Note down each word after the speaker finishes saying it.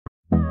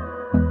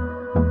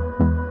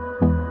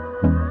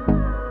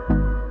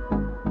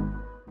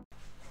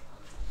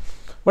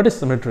What is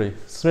symmetry?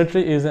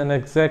 Symmetry is an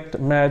exact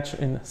match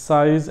in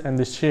size and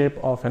the shape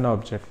of an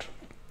object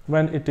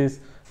when it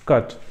is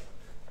cut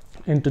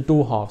into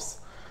two halves,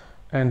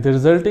 and the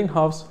resulting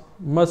halves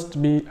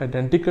must be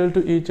identical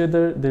to each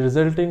other. The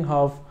resulting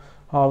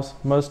halves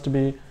must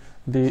be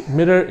the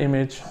mirror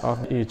image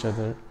of each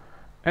other,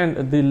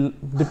 and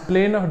the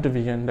plane of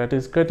division, that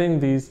is cutting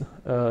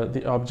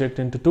the object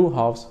into two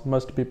halves,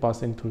 must be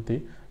passing through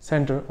the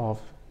center of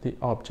the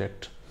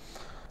object.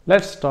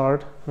 Let's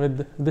start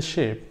with the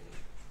shape.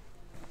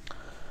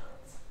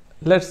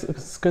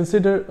 Let's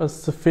consider a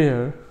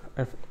sphere.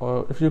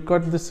 If you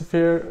cut the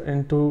sphere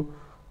into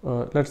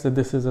let's say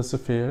this is a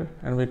sphere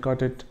and we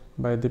cut it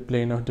by the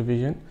plane of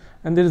division,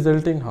 and the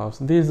resulting halves,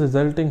 these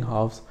resulting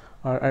halves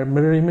are a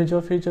mirror image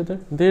of each other.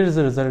 These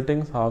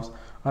resulting halves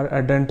are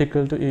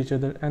identical to each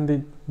other,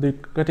 and the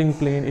cutting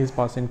plane is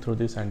passing through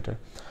the center.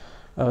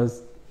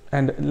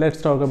 And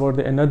let's talk about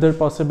another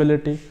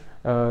possibility.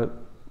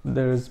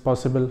 There is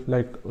possible,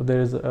 like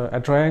there is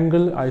a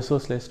triangle,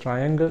 isosceles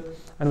triangle,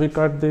 and we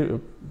cut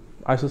the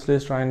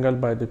isosceles triangle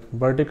by the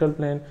vertical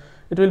plane.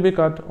 It will be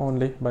cut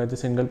only by the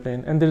single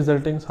plane, and the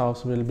resulting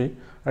halves will be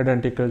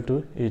identical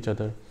to each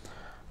other.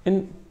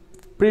 In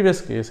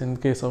previous case, in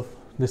case of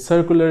the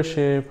circular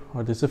shape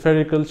or the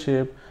spherical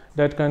shape,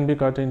 that can be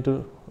cut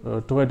into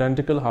two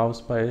identical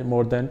halves by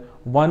more than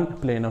one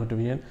plane of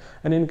division,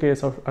 and in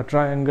case of a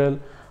triangle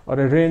or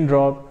a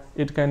raindrop,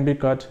 it can be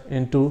cut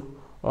into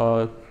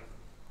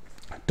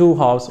two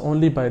halves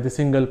only by the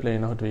single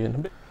plane of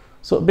division.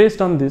 So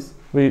based on this,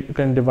 we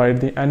can divide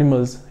the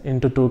animals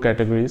into two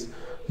categories: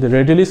 the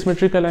radially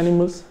symmetrical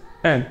animals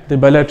and the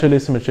bilaterally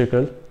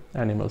symmetrical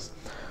animals.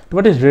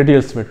 What is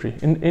radial symmetry?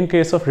 In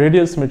case of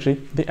radial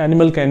symmetry, the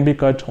animal can be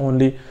cut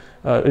only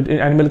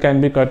animal can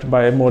be cut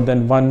by more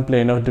than one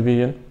plane of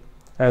division,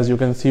 as you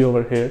can see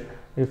over here.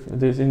 If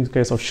this, in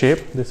case of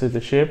shape, this is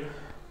the shape,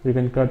 we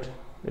can cut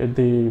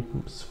the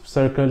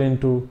circle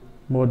into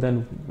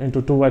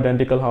two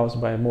identical halves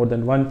by more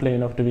than one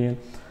plane of division.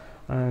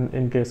 And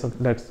in case of,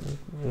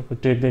 if we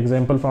take the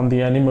example from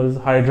the animals,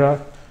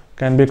 Hydra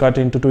can be cut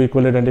into two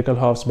equal identical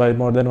halves by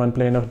more than one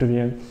plane of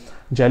division.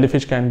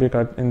 Jellyfish can be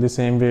cut in the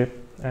same way,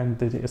 and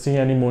the sea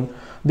anemone.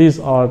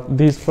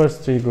 These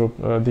first three group,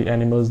 the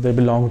animals, they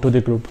belong to the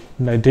group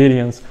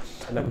Cnidarians.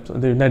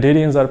 The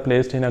Cnidarians are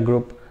placed in a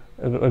group,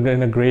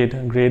 in a grade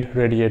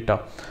Radiata.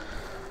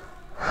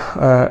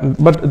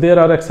 But there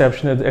are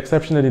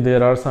exceptionally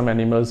there are some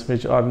animals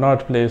which are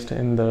not placed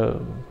in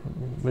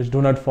which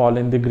do not fall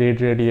in the grade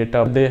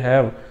Radiata. They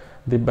have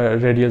the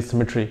radial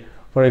symmetry.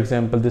 For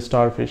example, the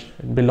starfish,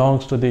 it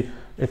belongs to the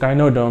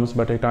echinoderms,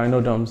 but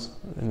echinoderms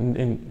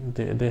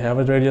they have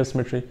a radial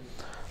symmetry.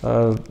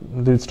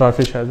 The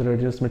starfish has a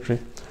radial symmetry.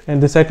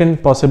 And the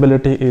second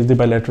possibility is the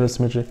bilateral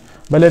symmetry.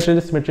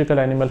 Bilaterally symmetrical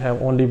animal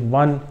have only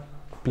one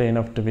plane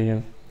of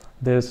division.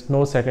 There is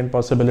no second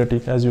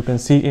possibility. As you can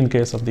see, in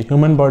case of the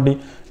human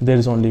body, there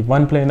is only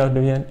one plane of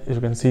division. As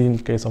you can see, in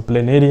case of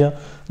planaria,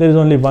 there is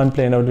only one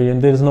plane of division.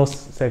 There is no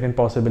second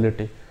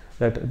possibility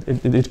that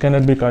it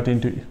cannot be cut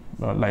into,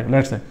 like,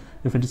 let's say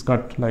if it is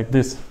cut like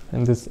this,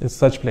 and this is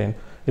such plane,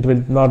 it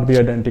will not be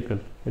identical.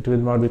 It will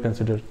not be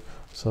considered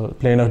so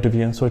plane of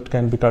division. So it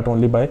can be cut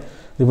only by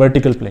the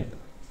vertical plane,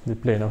 the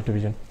plane of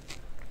division.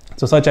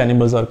 So such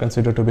animals are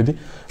considered to be the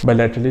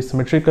bilaterally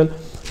symmetrical,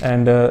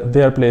 and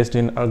they are placed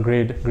in a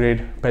grade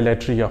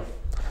bilateria.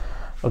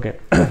 Okay,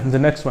 the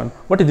next one.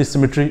 What is the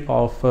symmetry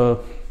of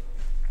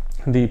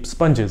the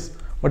sponges?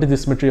 What is the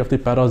symmetry of the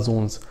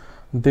parazoans?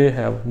 They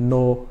have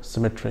no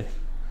symmetry.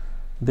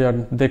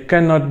 They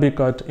cannot be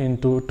cut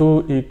into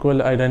two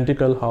equal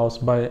identical halves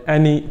by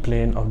any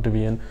plane of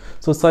division.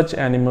 So such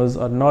animals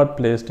are not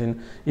placed in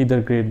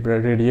either grade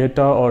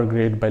Radiata or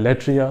grade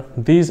bilateria.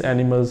 These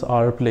animals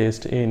are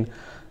placed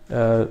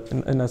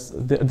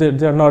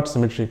they are not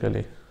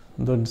symmetrically,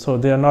 so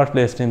they are not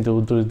placed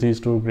into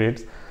these two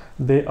grades.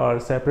 They are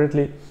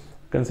separately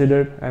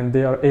considered, and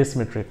they are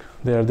asymmetric.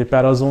 They are the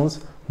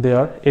parazoans. They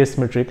are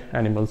asymmetric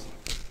animals.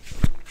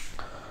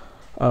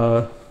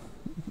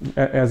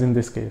 As in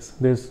this case,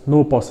 there is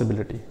no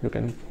possibility. You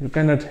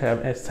cannot have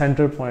a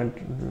center point,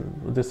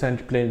 the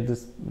center plane,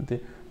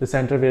 the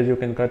center where you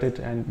can cut it,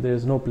 and there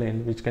is no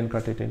plane which can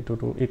cut it into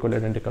two equal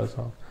identical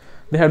halves.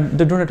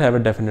 They do not have a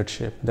definite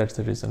shape. That's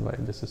the reason why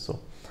this is so.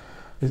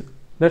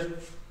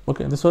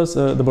 Okay, this was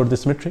about the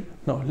symmetry.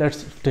 Now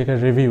let's take a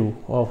review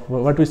of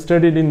what we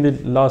studied in the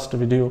last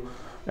video,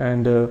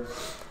 and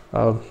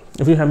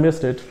if you have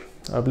missed it,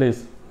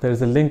 please, there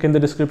is a link in the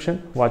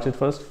description. Watch it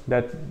first.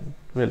 That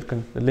will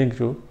link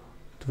you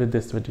with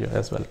this video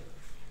as well.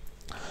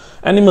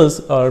 Animals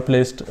are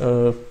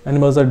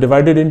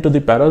divided into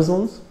the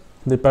parazoans.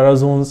 The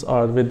parazoans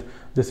are with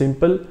the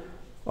simple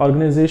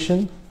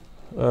organization,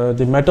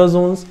 the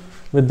metazoans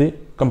with the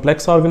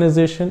complex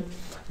organization.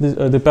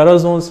 The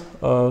parazoans,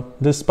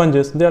 the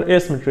sponges, they are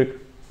asymmetric,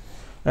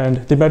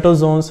 and the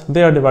metazoans,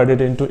 they are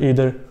divided into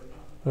either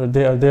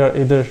they are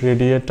either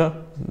radiata,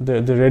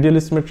 the radially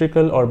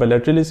symmetrical or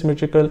bilaterally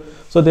symmetrical.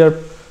 So they are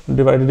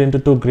divided into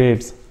two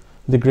grades: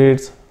 the grade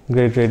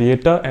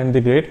radiata and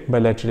the grade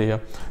bilateria.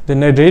 The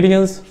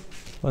Cnidarians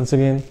Once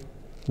again,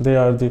 they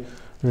are the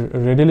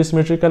radially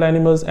symmetrical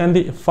animals, and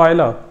the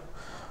phyla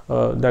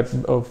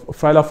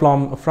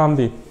phyla from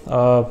the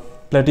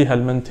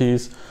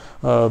platyhelminthes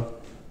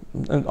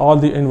and all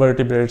the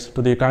invertebrates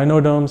to the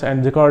echinoderms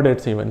and the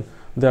chordates even,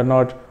 they are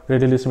not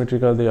radially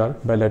symmetrical, they are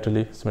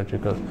bilaterally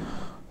symmetrical.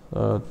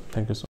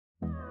 Thank you so much.